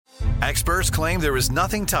Experts claim there is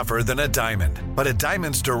nothing tougher than a diamond. But at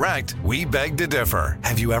Diamonds Direct, we beg to differ.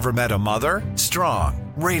 Have you ever met a mother?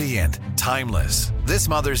 Strong, radiant, timeless. This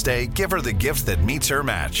Mother's Day, give her the gift that meets her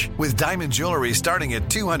match. With diamond jewelry starting at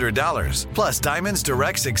 $200. Plus Diamonds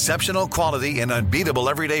Direct's exceptional quality and unbeatable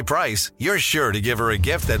everyday price, you're sure to give her a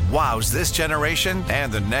gift that wows this generation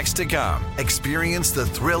and the next to come. Experience the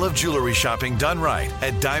thrill of jewelry shopping done right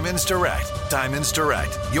at Diamonds Direct. Diamonds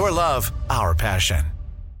Direct. Your love, our passion.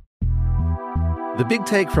 The Big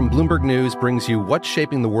Take from Bloomberg News brings you what's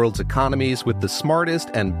shaping the world's economies with the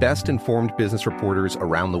smartest and best-informed business reporters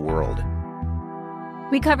around the world.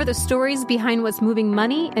 We cover the stories behind what's moving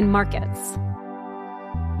money and markets,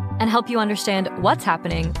 and help you understand what's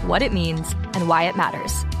happening, what it means, and why it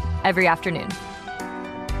matters every afternoon.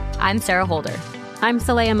 I'm Sarah Holder. I'm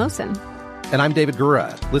Saleha Mohsin. And I'm David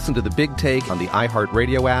Gura. Listen to The Big Take on the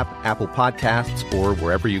iHeartRadio app, Apple Podcasts, or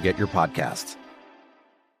wherever you get your podcasts.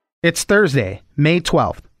 It's Thursday, May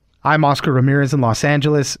 12th. I'm Oscar Ramirez in Los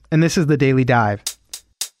Angeles, and this is The Daily Dive.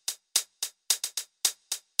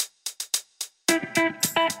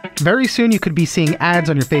 Very soon you could be seeing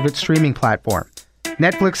ads on your favorite streaming platform.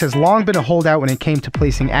 Netflix has long been a holdout when it came to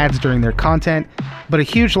placing ads during their content, but a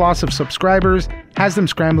huge loss of subscribers has them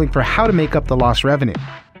scrambling for how to make up the lost revenue.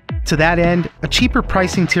 To that end, a cheaper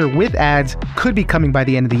pricing tier with ads could be coming by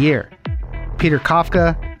the end of the year. Peter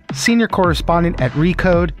Kafka, senior correspondent at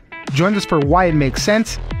Recode, joins us for why it makes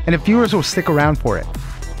sense and if viewers will stick around for it.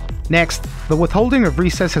 Next, the withholding of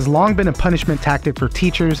recess has long been a punishment tactic for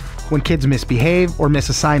teachers when kids misbehave or miss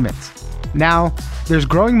assignments. Now, there's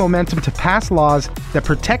growing momentum to pass laws that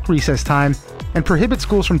protect recess time and prohibit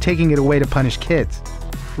schools from taking it away to punish kids.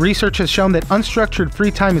 Research has shown that unstructured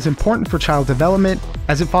free time is important for child development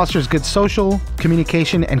as it fosters good social,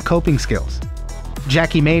 communication, and coping skills.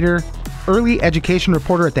 Jackie Mader, early education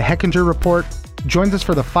reporter at the Hechinger Report, joins us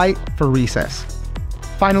for the fight for recess.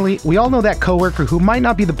 Finally, we all know that coworker who might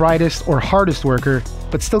not be the brightest or hardest worker,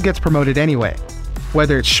 but still gets promoted anyway.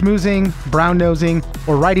 Whether it's schmoozing, brown-nosing,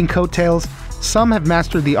 or riding coattails, some have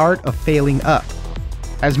mastered the art of failing up.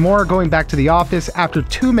 As more are going back to the office after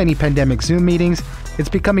too many pandemic Zoom meetings, it's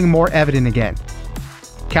becoming more evident again.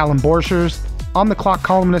 Callum Borchers, on-the-clock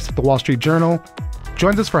columnist at the Wall Street Journal,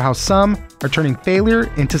 joins us for how some are turning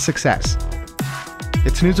failure into success.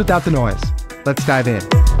 It's news without the noise. Let's dive in.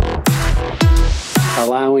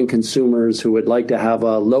 Allowing consumers who would like to have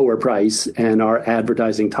a lower price and are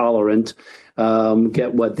advertising tolerant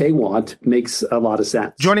get what they want makes a lot of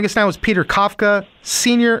sense. Joining us now is Peter Kafka,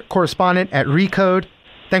 senior correspondent at Recode.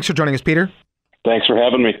 Thanks for joining us, Peter. Thanks for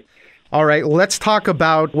having me. All right, let's talk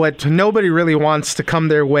about what nobody really wants to come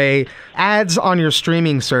their way, ads on your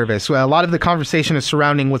streaming service. Well, a lot of the conversation is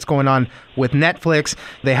surrounding what's going on with Netflix.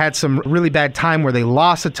 They had some really bad time where they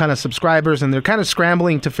lost a ton of subscribers, and they're kind of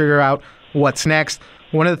scrambling to figure out what's next.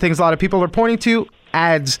 One of the things a lot of people are pointing to,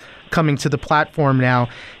 ads coming to the platform now.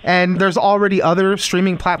 And there's already other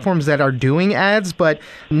streaming platforms that are doing ads, but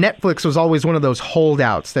Netflix was always one of those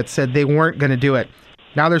holdouts that said they weren't going to do it.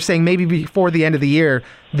 Now they're saying maybe before the end of the year,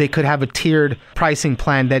 they could have a tiered pricing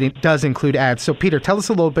plan that it does include ads. So Peter, tell us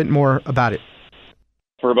a little bit more about it.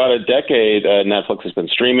 For about a decade, Netflix has been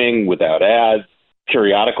streaming without ads.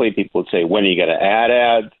 Periodically, people would say, when are you going to add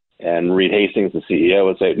ads? And Reed Hastings, the CEO,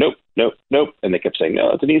 would say, nope, nope, nope. And they kept saying,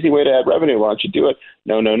 no, it's an easy way to add revenue. Why don't you do it?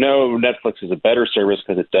 No, no, no. Netflix is a better service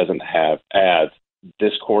because it doesn't have ads.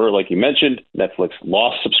 This quarter, like you mentioned, Netflix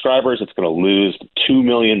lost subscribers. It's going to lose 2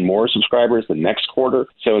 million more subscribers the next quarter.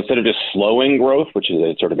 So instead of just slowing growth, which is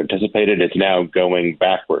sort of anticipated, it's now going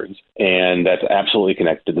backwards. And that's absolutely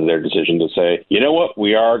connected to their decision to say, you know what,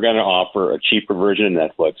 we are going to offer a cheaper version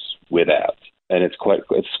of Netflix with ads. And it's quite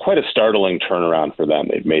a startling turnaround for them.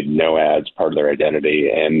 They've made no ads part of their identity,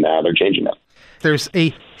 and now they're changing that. There's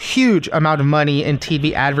a huge amount of money in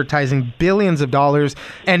TV advertising, billions of dollars,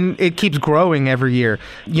 and it keeps growing every year.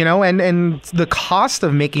 You know, and the cost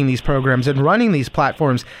of making these programs and running these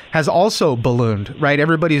platforms has also ballooned, right?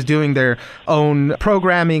 Everybody's doing their own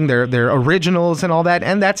programming, their originals and all that,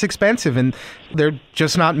 and that's expensive, and they're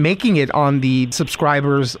just not making it on the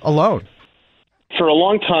subscribers alone. For a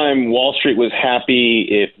long time, Wall Street was happy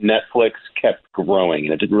if Netflix kept growing,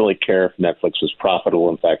 and it didn't really care if Netflix was profitable.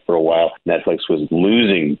 In fact, for a while, Netflix was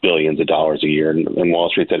losing billions of dollars a year, and Wall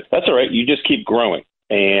Street said, that's all right, you just keep growing.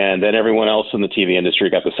 And then everyone else in the TV industry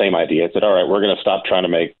got the same idea. It said, all right, we're going to stop trying to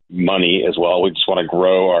make money as well. We just want to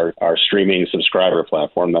grow our streaming subscriber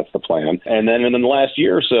platform. That's the plan. And then in the last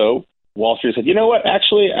year or so, Wall Street said, you know what,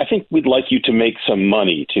 actually, I think we'd like you to make some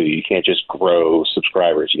money, too. You can't just grow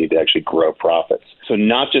subscribers. You need to actually grow profits. So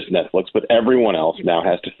not just Netflix, but everyone else now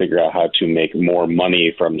has to figure out how to make more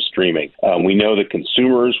money from streaming. We know that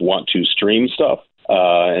consumers want to stream stuff.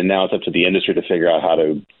 And now it's up to the industry to figure out how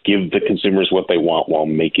to give the consumers what they want while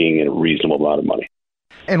making a reasonable amount of money.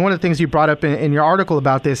 And one of the things you brought up in your article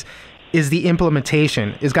about this is the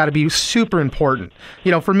implementation has got to be super important.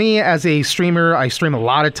 You know, for me as a streamer, I stream a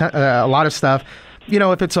lot of stuff. You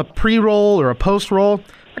know, if it's a pre-roll or a post-roll,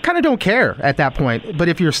 I kind of don't care at that point. But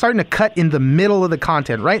if you're starting to cut in the middle of the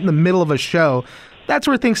content, right in the middle of a show, that's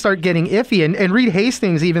where things start getting iffy. And Reed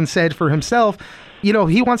Hastings even said for himself, you know,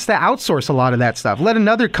 he wants to outsource a lot of that stuff. Let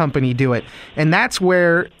another company do it. And that's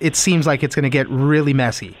where it seems like it's going to get really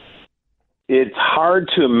messy. It's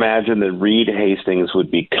hard to imagine that Reed Hastings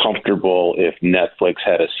would be comfortable if Netflix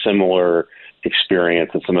had a similar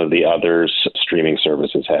experience that some of the other streaming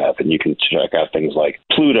services have. And you can check out things like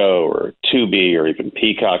Pluto or Tubi or even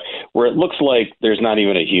Peacock, where it looks like there's not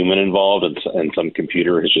even a human involved and some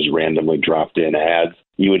computer has just randomly dropped in ads.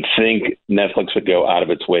 You would think Netflix would go out of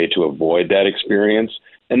its way to avoid that experience.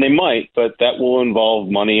 And they might, but that will involve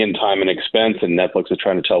money and time and expense. And Netflix is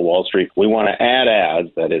trying to tell Wall Street, we want to add ads.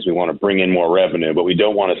 That is, we want to bring in more revenue, but we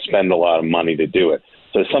don't want to spend a lot of money to do it.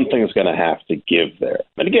 So something's going to have to give there.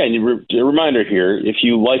 And again, a reminder here, if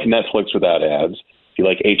you like Netflix without ads, if you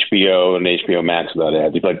like HBO and HBO Max without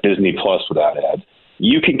ads, if you like Disney Plus without ads,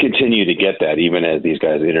 you can continue to get that even as these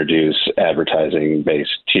guys introduce advertising-based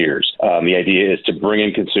tiers. The idea is to bring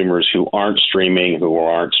in consumers who aren't streaming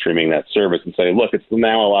that service and say, look, it's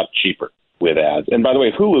now a lot cheaper with ads. And by the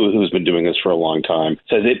way, Hulu, who's been doing this for a long time,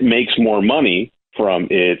 says it makes more money from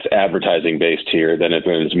its advertising-based tier than if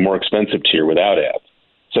it's a more expensive tier without ads.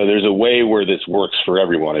 So there's a way where this works for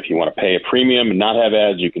everyone. If you want to pay a premium and not have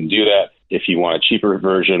ads, you can do that. If you want a cheaper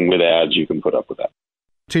version with ads, you can put up with that.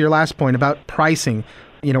 To your last point about pricing,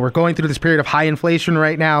 you know, we're going through this period of high inflation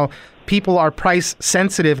right now. People are price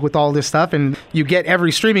sensitive with all this stuff, and you get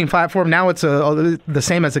every streaming platform. Now it's the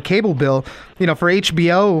same as a cable bill. You know, for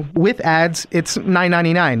HBO with ads, it's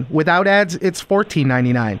 $9.99. Without ads, it's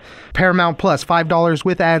 $14.99. Paramount Plus, $5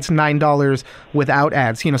 with ads, $9 without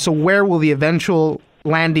ads. You know, so where will the eventual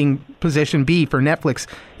landing position be for Netflix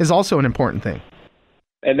is also an important thing.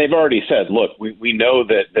 And they've already said, look, we know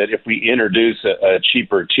that if we introduce a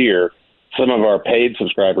cheaper tier, some of our paid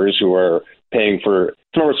subscribers who are paying for,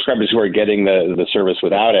 some of our subscribers who are getting the service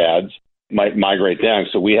without ads might migrate down.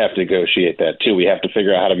 So we have to negotiate that too. We have to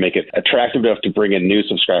figure out how to make it attractive enough to bring in new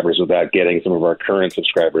subscribers without getting some of our current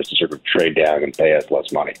subscribers to sort of trade down and pay us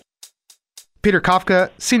less money. Peter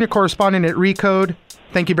Kafka, senior correspondent at Recode.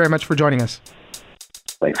 Thank you very much for joining us.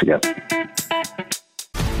 Thanks again.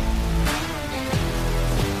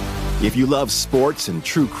 If you love sports and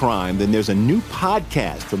true crime, then there's a new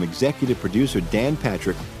podcast from executive producer Dan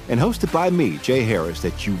Patrick and hosted by me, Jay Harris,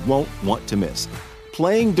 that you won't want to miss.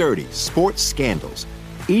 Playing Dirty: Sports Scandals.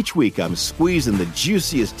 Each week, I'm squeezing the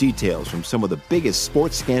juiciest details from some of the biggest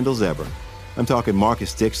sports scandals ever. I'm talking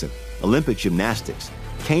Marcus Dixon, Olympic gymnastics,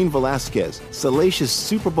 Cain Velasquez, salacious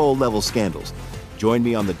Super Bowl-level scandals. Join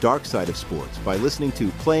me on the dark side of sports by listening to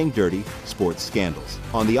Playing Dirty: Sports Scandals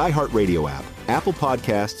on the iHeartRadio app, Apple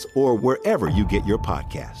Podcasts, or wherever you get your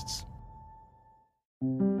podcasts.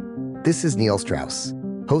 This is Neil Strauss,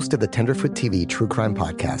 host of the Tenderfoot TV True Crime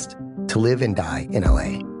Podcast, To Live and Die in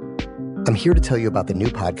LA. I'm here to tell you about the new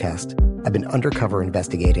podcast I've been undercover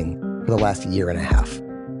investigating for the last year and a half.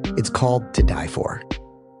 It's called To Die For.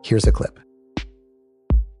 Here's a clip.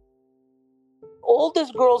 All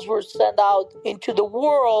these girls were sent out into the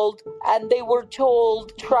world and they were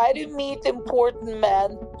told, try to meet important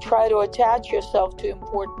men, try to attach yourself to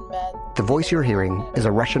important men. The voice you're hearing is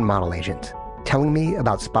a Russian model agent telling me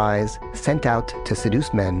about spies sent out to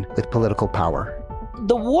seduce men with political power.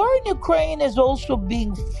 The war in Ukraine is also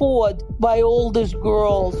being fought by all these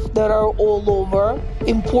girls that are all over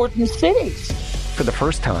important cities. For the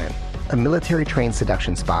first time, a military-trained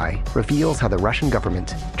seduction spy reveals how the Russian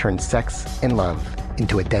government turned sex and love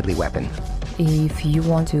into a deadly weapon. If you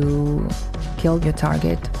want to kill your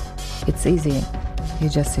target, it's easy. You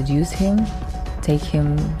just seduce him, take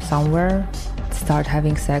him somewhere, start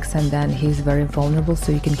having sex, and then he's very vulnerable,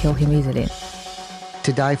 so you can kill him easily.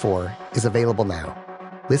 To Die For is available now.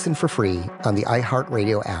 Listen for free on the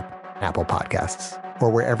iHeartRadio app, Apple Podcasts, or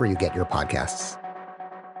wherever you get your podcasts.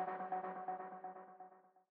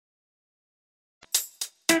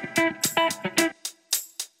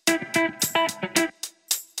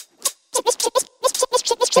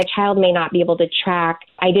 My child may not be able to track.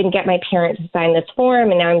 I didn't get my parents to sign this form,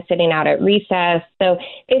 and now I'm sitting out at recess. So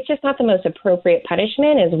it's just not the most appropriate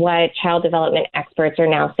punishment is what child development experts are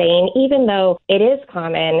now saying, even though it is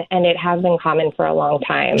common and it has been common for a long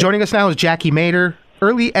time. Joining us now is Jackie Mader,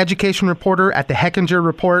 early education reporter at the Hechinger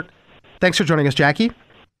Report. Thanks for joining us, Jackie.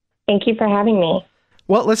 Thank you for having me.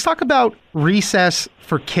 Well, let's talk about recess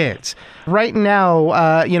for kids. Right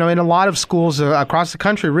now, in a lot of schools across the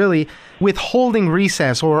country, really, withholding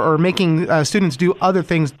recess or making students do other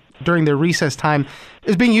things during their recess time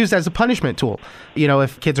is being used as a punishment tool.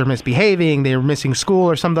 If kids are misbehaving, they're missing school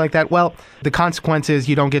or something like that, well, the consequence is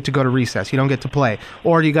you don't get to go to recess, you don't get to play,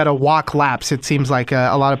 or you got to walk laps. It seems like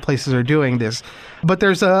a lot of places are doing this. But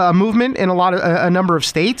there's a movement in a number of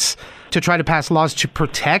states to try to pass laws to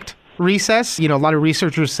protect recess. A lot of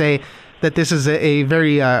researchers say that this is a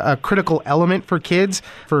very critical element for kids,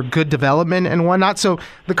 for good development and whatnot. So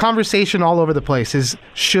the conversation all over the place is,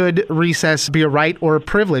 should recess be a right or a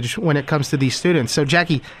privilege when it comes to these students? So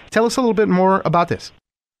Jackie, tell us a little bit more about this.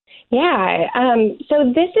 Yeah,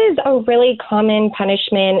 so this is a really common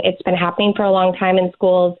punishment. It's been happening for a long time in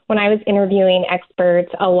schools. When I was interviewing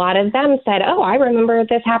experts, a lot of them said, "Oh, I remember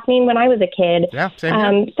this happening when I was a kid." Yeah, same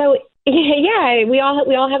here. Yeah, we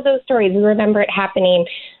all have those stories. We remember it happening.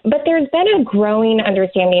 But there's been a growing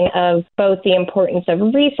understanding of both the importance of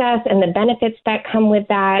recess and the benefits that come with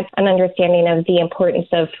that, an understanding of the importance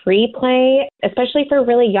of free play, especially for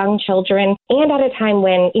really young children, and at a time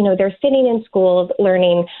when, they're sitting in schools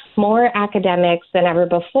learning more academics than ever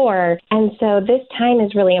before. And so this time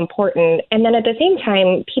is really important. And then at the same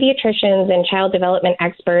time, pediatricians and child development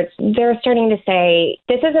experts, they're starting to say,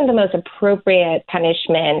 this isn't the most appropriate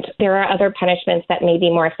punishment. There are other punishments that may be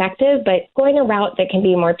more effective, but going a route that can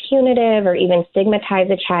be more punitive or even stigmatize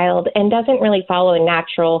a child and doesn't really follow a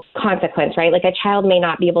natural consequence, right? Like a child may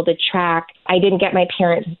not be able to track, I didn't get my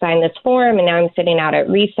parent to sign this form and now I'm sitting out at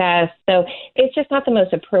recess. So it's just not the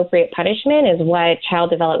most appropriate punishment is what child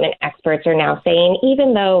development experts are now saying,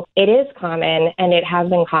 even though it is common and it has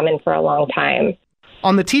been common for a long time.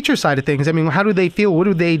 On the teacher side of things, how do they feel? What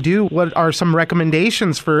do they do? What are some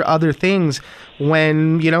recommendations for other things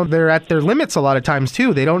when, they're at their limits a lot of times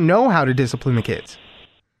too? They don't know how to discipline the kids.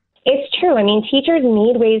 It's true. Teachers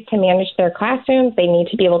need ways to manage their classrooms. They need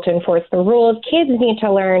to be able to enforce the rules. Kids need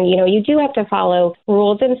to learn, you do have to follow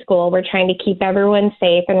rules in school. We're trying to keep everyone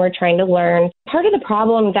safe and we're trying to learn. Part of the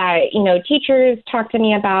problem that, teachers talk to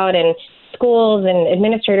me about and schools and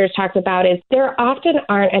administrators talk about is there often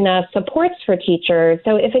aren't enough supports for teachers.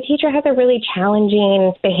 So if a teacher has a really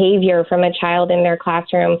challenging behavior from a child in their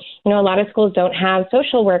classroom, a lot of schools don't have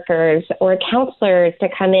social workers or counselors to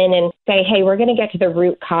come in and say, hey, we're going to get to the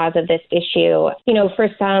root cause of this issue. For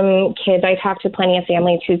some kids, I talk to plenty of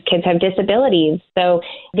families whose kids have disabilities. So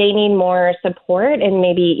they need more support, and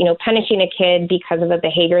maybe, punishing a kid because of a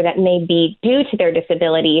behavior that may be due to their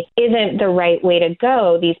disability isn't the right way to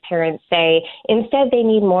go, these parents say. Instead, they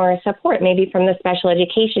need more support, maybe from the special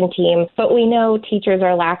education team, but we know teachers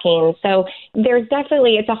are lacking. So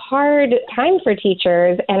it's a hard time for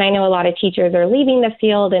teachers, and I know a lot of teachers are leaving the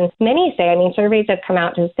field, and many say, surveys have come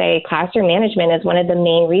out to say classroom management is one of the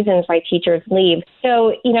main reasons why teachers leave.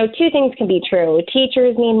 So, two things can be true.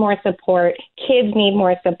 Teachers need more support, kids need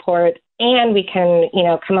more support, and we can,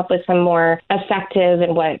 come up with some more effective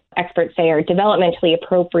and what experts say are developmentally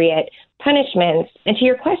appropriate punishments. And to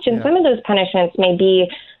your question, Some of those punishments may be,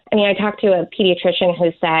 I talked to a pediatrician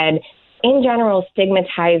who said, in general,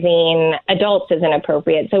 stigmatizing adults is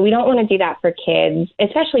inappropriate. So we don't want to do that for kids,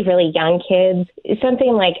 especially really young kids. It's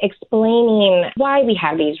something like explaining why we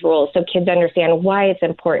have these rules so kids understand why it's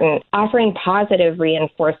important, offering positive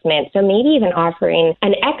reinforcement. So maybe even offering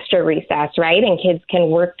an extra recess, right? And kids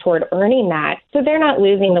can work toward earning that. So they're not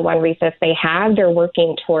losing the one recess they have. They're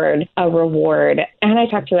working toward a reward. And I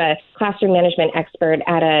talked to a classroom management expert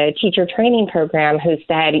at a teacher training program who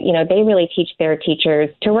said, they really teach their teachers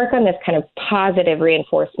to work on this kind of positive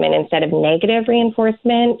reinforcement instead of negative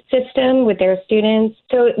reinforcement system with their students.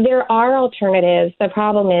 So there are alternatives. The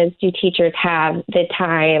problem is, do teachers have the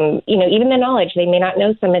time, even the knowledge? They may not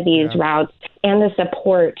know some of these routes and the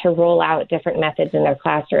support to roll out different methods in their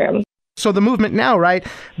classroom. So the movement now, right,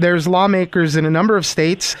 there's lawmakers in a number of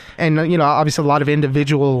states and, obviously a lot of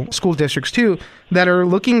individual school districts too, that are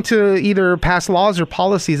looking to either pass laws or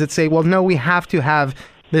policies that say, well, no, we have to have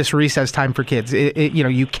this recess time for kids.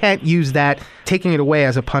 You can't use that, taking it away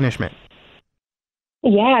as a punishment.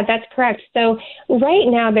 Yeah, that's correct. So right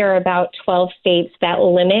now there are about 12 states that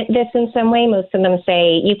limit this in some way. Most of them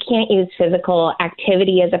say you can't use physical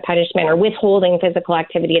activity as a punishment or withholding physical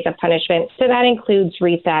activity as a punishment. So that includes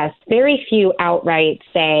recess. Very few outright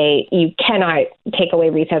say you cannot take away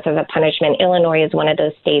recess as a punishment. Illinois is one of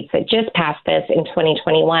those states that just passed this in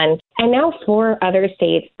 2021. And now 4 other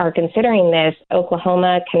states are considering this: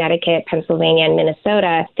 Oklahoma, Connecticut, Pennsylvania, and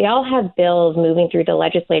Minnesota. They all have bills moving through the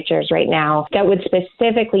legislatures right now that would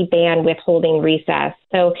specifically ban withholding recess.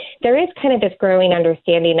 So there is kind of this growing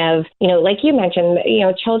understanding of, like you mentioned,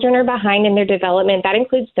 children are behind in their development. That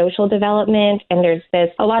includes social development. And there's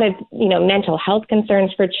a lot of, mental health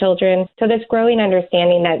concerns for children. So this growing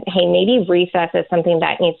understanding that, hey, maybe recess is something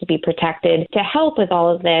that needs to be protected to help with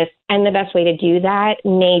all of this. And the best way to do that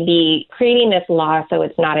may be creating this law so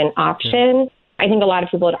it's not an option. I think a lot of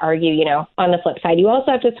people would argue, on the flip side, you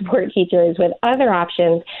also have to support teachers with other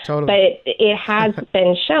options. Totally. But it has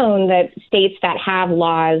been shown that states that have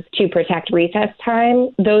laws to protect recess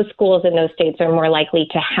time, those schools in those states are more likely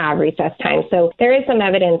to have recess time. So there is some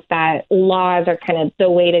evidence that laws are kind of the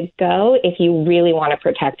way to go if you really want to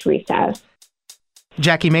protect recess.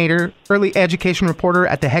 Jackie Mader, early education reporter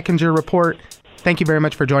at the Hechinger Report. Thank you very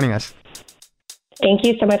much for joining us. Thank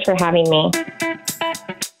you so much for having me.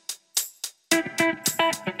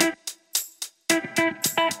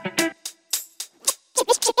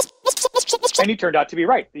 And he turned out to be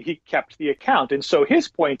right. He kept the account. And so his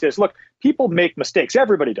point is, look, people make mistakes.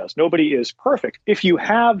 Everybody does. Nobody is perfect. If you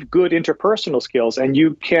have good interpersonal skills and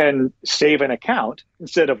you can save an account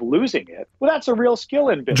instead of losing it, well, that's a real skill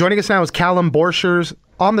in business. Joining us now is Callum Borchers,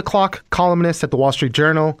 On the Clock columnist at the Wall Street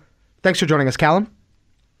Journal. Thanks for joining us, Callum.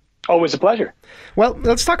 Always a pleasure. Well,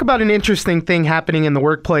 let's talk about an interesting thing happening in the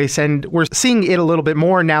workplace, and we're seeing it a little bit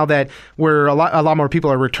more now that a lot more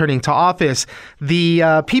people are returning to office.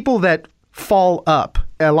 The people that fall up,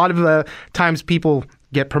 a lot of the times people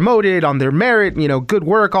get promoted on their merit, good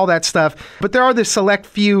work, all that stuff. But there are this select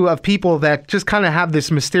few of people that just kind of have this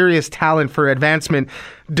mysterious talent for advancement,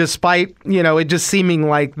 despite, it just seeming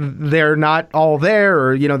like they're not all there,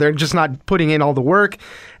 or, they're just not putting in all the work.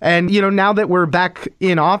 And, now that we're back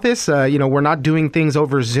in office, we're not doing things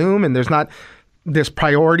over Zoom, and there's not this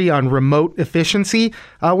priority on remote efficiency.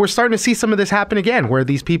 We're starting to see some of this happen again, where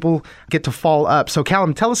these people get to fall up. So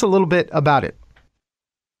Callum, tell us a little bit about it.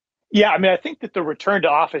 Yeah, I think that the return to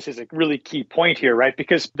office is a really key point here, right?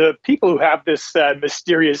 Because the people who have this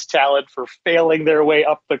mysterious talent for failing their way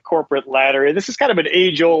up the corporate ladder, and this is kind of an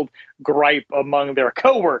age-old gripe among their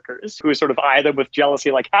coworkers who sort of eye them with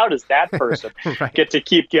jealousy, like, how does that person right. get to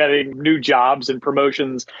keep getting new jobs and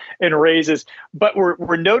promotions and raises? But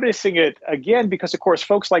we're noticing it again because, of course,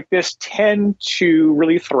 folks like this tend to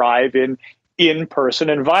really thrive in-person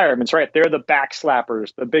environments, right? They're the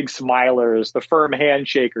backslappers, the big smilers, the firm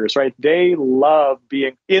handshakers, right? They love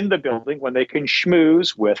being in the building when they can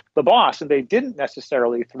schmooze with the boss, and they didn't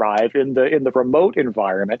necessarily thrive in the remote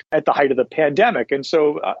environment at the height of the pandemic. And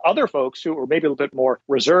so other folks who were maybe a little bit more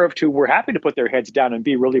reserved, who were happy to put their heads down and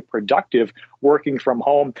be really productive working from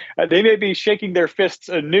home, they may be shaking their fists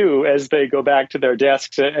anew as they go back to their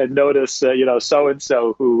desks and notice,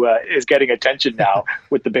 so-and-so who is getting attention now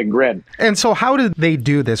with the big grin. And so how do they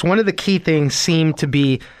do this? One of the key things seem to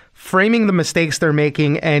be framing the mistakes they're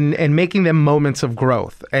making and making them moments of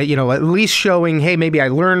growth. At least showing, hey, maybe I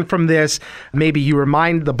learned from this. Maybe you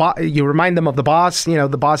remind them of the boss.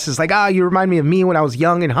 The boss is like, you remind me of me when I was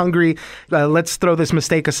young and hungry. Let's throw this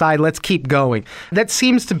mistake aside. Let's keep going. That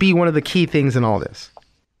seems to be one of the key things in all this.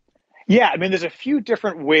 Yeah, there's a few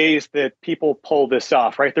different ways that people pull this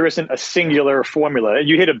off, right? There isn't a singular formula.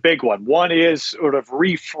 You hit a big one. One is sort of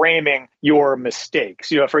reframing your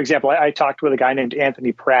mistakes. For example, I talked with a guy named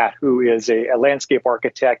Anthony Pratt, who is a landscape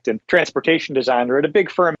architect and transportation designer at a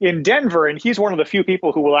big firm in Denver. And he's one of the few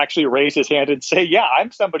people who will actually raise his hand and say, yeah,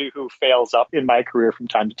 I'm somebody who fails up in my career from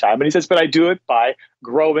time to time. And he says, but I do it by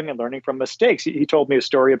growing and learning from mistakes. He told me a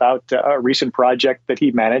story about a recent project that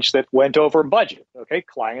he managed that went over budget. Okay,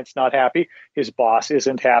 client's not happy. His boss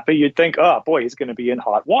isn't happy. You'd think, oh boy, he's going to be in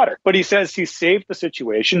hot water. But he says he saved the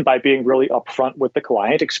situation by being really upfront with the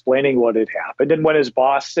client, explaining what had happened. And when his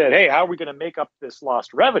boss said, hey, how are we going to make up this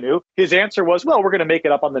lost revenue? His answer was, well, we're going to make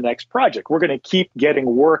it up on the next project. We're going to keep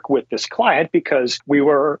getting work with this client because we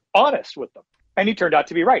were honest with them. And he turned out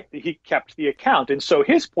to be right. He kept the account. And so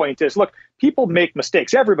his point is, look, people make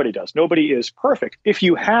mistakes. Everybody does. Nobody is perfect. If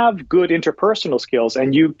you have good interpersonal skills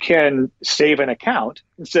and you can save an account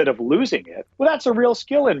instead of losing it, well, that's a real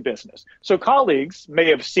skill in business. So colleagues may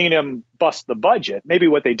have seen him bust the budget. Maybe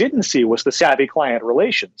what they didn't see was the savvy client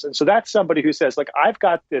relations. And so that's somebody who says, like, I've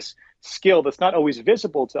got this skill that's not always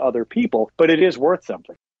visible to other people, but it is worth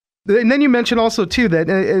something. And then you mentioned also, too, that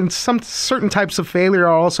in some certain types of failure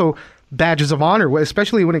are also badges of honor,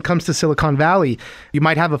 especially when it comes to Silicon Valley. You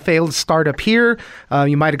might have a failed startup here.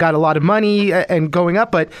 You might have got a lot of money and going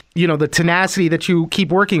up, but the tenacity that you keep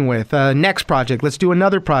working with, next project, let's do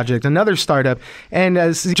another project, another startup, and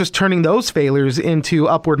just turning those failures into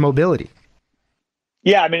upward mobility.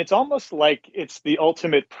 Yeah, I mean, it's almost like it's the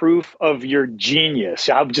ultimate proof of your genius,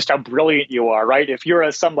 how brilliant you are, right? If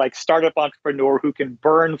you're some startup entrepreneur who can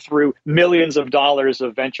burn through millions of dollars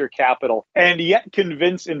of venture capital and yet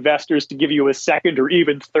convince investors to give you a second or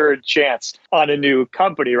even third chance on a new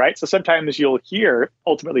company, right? So sometimes you'll hear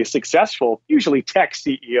ultimately successful, usually tech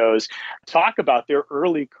CEOs, talk about their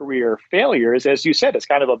early career failures. As you said, it's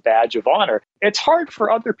kind of a badge of honor. It's hard for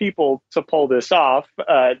other people to pull this off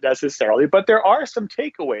necessarily, but there are some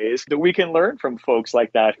takeaways that we can learn from folks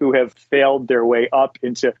like that who have failed their way up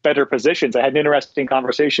into better positions. I had an interesting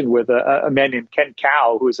conversation with a man named Ken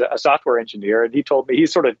Kao, who's a software engineer, and he told me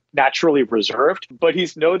he's sort of naturally reserved, but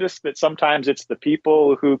he's noticed that sometimes it's the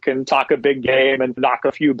people who can talk a big game and knock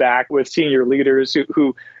a few back with senior leaders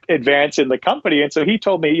who advance in the company. And so he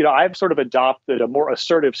told me, I've sort of adopted a more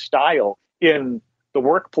assertive style in the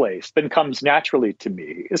workplace than comes naturally to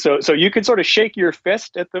me. So you can sort of shake your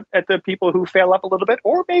fist at the people who fail up a little bit,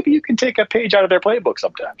 or maybe you can take a page out of their playbook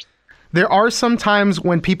sometimes. There are some times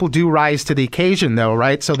when people do rise to the occasion, though,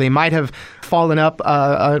 right? So they might have fallen up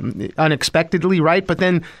unexpectedly, right? But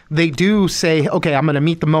then they do say, okay, I'm going to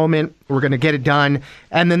meet the moment. We're going to get it done.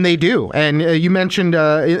 And then they do. And you mentioned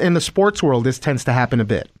in the sports world, this tends to happen a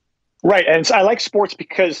bit. Right. And so I like sports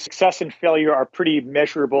because success and failure are pretty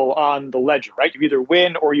measurable on the ledger, right? You either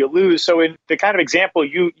win or you lose. So in the kind of example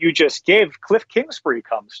you just gave, Cliff Kingsbury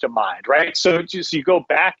comes to mind, right? So just you go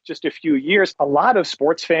back just a few years, a lot of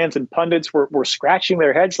sports fans and pundits were scratching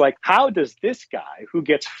their heads like, how does this guy who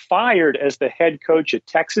gets fired as the head coach at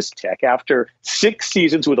Texas Tech after 6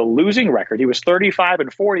 seasons with a losing record, he was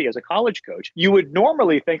 35-40 as a college coach, you would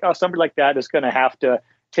normally think, oh, somebody like that is going to have to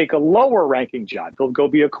take a lower ranking job. He'll go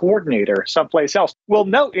be a coordinator someplace else. Well,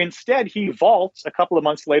 no, instead, he vaults a couple of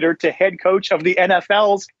months later to head coach of the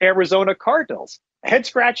NFL's Arizona Cardinals. Head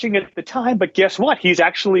scratching at the time, but guess what? He's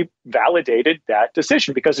actually validated that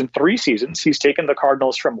decision because in 3 seasons, he's taken the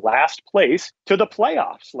Cardinals from last place to the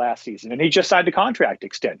playoffs last season, and he just signed a contract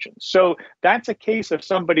extension. So that's a case of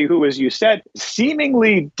somebody who, as you said,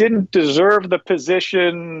 seemingly didn't deserve the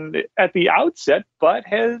position at the outset, but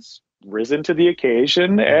has risen to the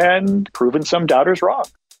occasion and proven some doubters wrong.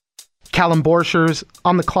 Callum Borchers,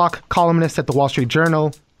 On the Clock columnist at the Wall Street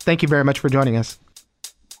Journal. Thank you very much for joining us.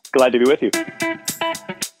 Glad to be with you.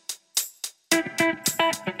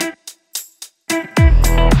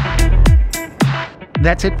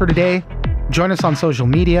 That's it for today. Join us on social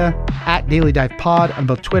media at Daily Dive Pod on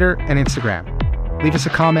both Twitter and Instagram. Leave us a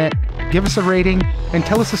comment, give us a rating, and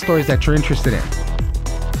tell us the stories that you're interested in.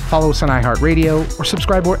 Follow us on iHeartRadio or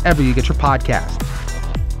subscribe wherever you get your podcast.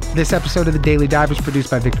 This episode of The Daily Dive was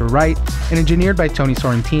produced by Victor Wright and engineered by Tony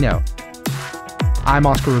Sorrentino. I'm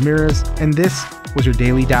Oscar Ramirez, and this was your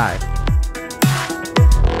Daily Dive.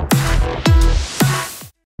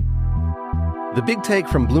 The Big Take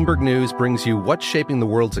from Bloomberg News brings you what's shaping the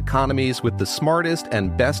world's economies with the smartest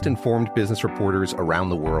and best-informed business reporters around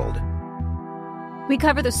the world. We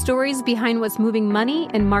cover the stories behind what's moving money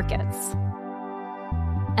and markets,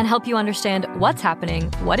 and help you understand what's happening,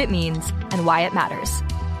 what it means, and why it matters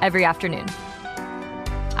every afternoon.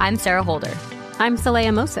 I'm Sarah Holder. I'm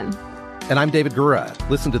Saleha Mohsin. And I'm David Gura.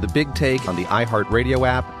 Listen to The Big Take on the iHeartRadio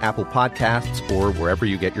app, Apple Podcasts, or wherever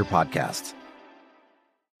you get your podcasts.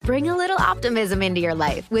 Bring a little optimism into your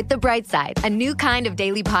life with The Bright Side, a new kind of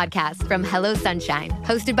daily podcast from Hello Sunshine,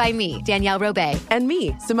 hosted by me, Danielle Robay. And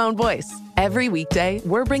me, Simone Boyce. Every weekday,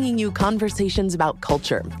 we're bringing you conversations about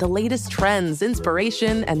culture, the latest trends,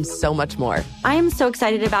 inspiration, and so much more. I am so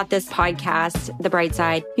excited about this podcast, The Bright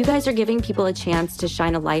Side. You guys are giving people a chance to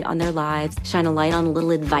shine a light on their lives, shine a light on a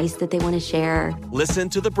little advice that they want to share. Listen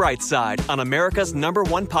to The Bright Side on America's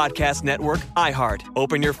 #1 podcast network, iHeart.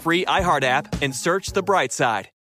 Open your free iHeart app and search The Bright Side.